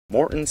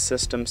Morton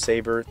System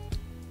Saver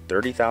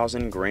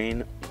 30,000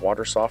 grain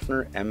water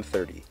softener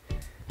M30.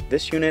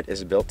 This unit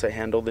is built to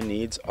handle the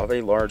needs of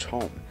a large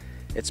home.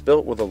 It's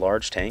built with a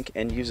large tank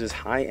and uses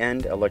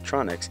high-end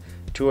electronics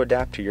to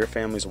adapt to your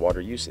family's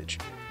water usage.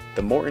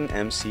 The Morton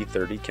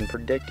MC30 can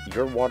predict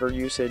your water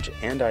usage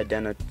and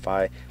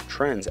identify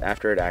trends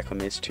after it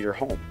acclimates to your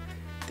home.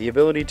 The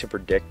ability to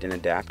predict and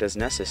adapt as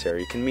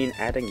necessary can mean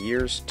adding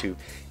years to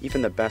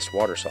even the best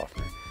water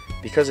softener.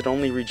 Because it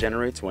only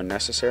regenerates when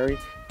necessary,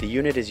 the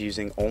unit is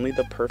using only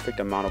the perfect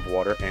amount of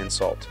water and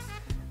salt.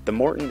 The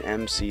Morton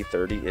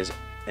MC30 is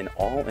an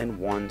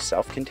all-in-one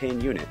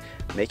self-contained unit,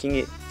 making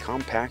it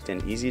compact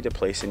and easy to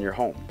place in your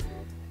home.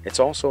 It's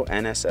also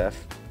NSF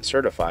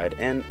certified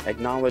and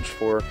acknowledged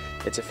for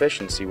its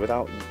efficiency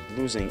without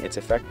losing its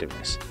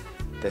effectiveness.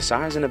 The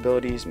size and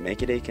abilities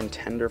make it a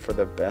contender for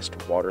the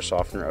best water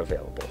softener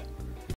available.